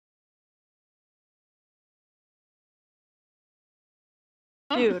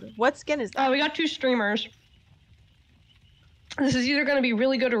Dude, what skin is that? We got 2 streamers. This is either going to be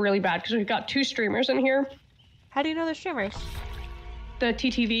really good or really bad because we've got 2 streamers in here. How do you know they're streamers? The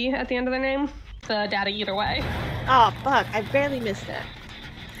TTV at the end of their name. The data either way. Oh, fuck. I barely missed it.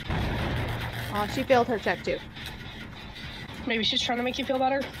 Oh, she failed her check, too. Maybe she's trying to make you feel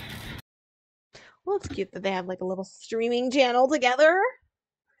better. Well, it's cute that they have, like, a little streaming channel together.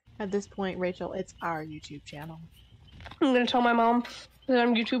 At this point, Rachel, it's our YouTube channel. I'm going to tell my mom that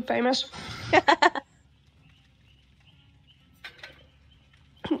I'm YouTube famous.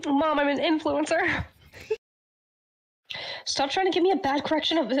 Mom, I'm an influencer. Stop trying to give me a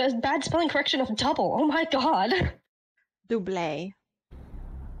bad spelling correction of double. Oh my god. Double.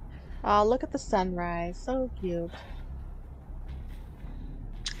 Oh, look at the sunrise. So cute.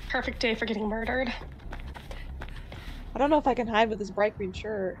 Perfect day for getting murdered. I don't know if I can hide with this bright green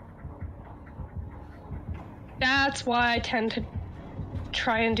shirt. That's why I tend to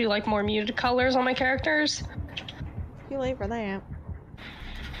try and do like more muted colors on my characters. Too late for that.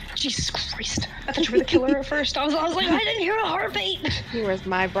 Jesus Christ. I thought you were the killer at first. I was like, I didn't hear a heartbeat. Here's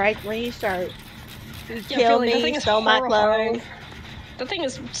my bright green shirt. He Yeah, killed really, me, stole my clothes. The thing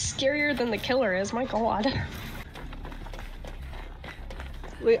is scarier than the killer is, my god.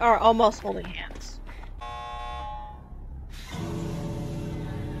 We are almost holding hands.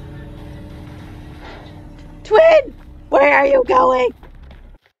 Twin! Where are you going?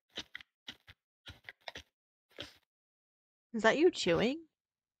 Is that you chewing?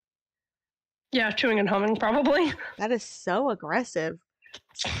 Yeah, chewing and humming, probably. That is so aggressive.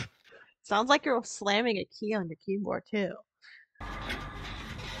 Sounds like you're slamming a key on your keyboard, too.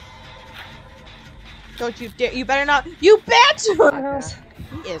 Don't you dare. You better not. You bitch!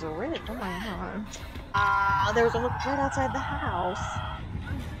 He is ripped. Oh my god. Ah, there was a look right outside the house.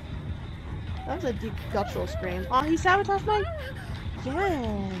 That was a deep guttural scream. Oh, he sabotaged my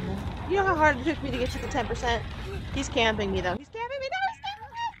gen. You know how hard it took me to get to the 10%? He's camping me, though. He's camping me. No, he's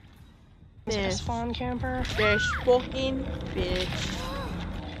camping me. This spawn camper. This fucking bitch.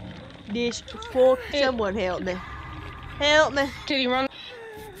 This fuck. Someone help me. Help me. Did he run?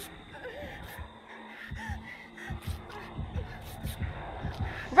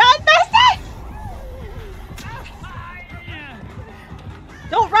 Run, Bestie!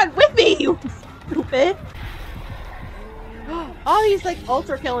 Don't run with me, you stupid! Oh, he's like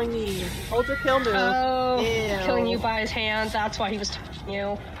ultra killing me. Ultra kill move. Oh, ew. Killing you by his hands. That's why he was touching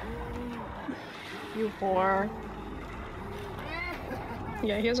you. You whore.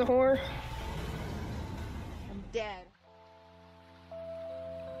 Yeah, he is a whore. I'm dead.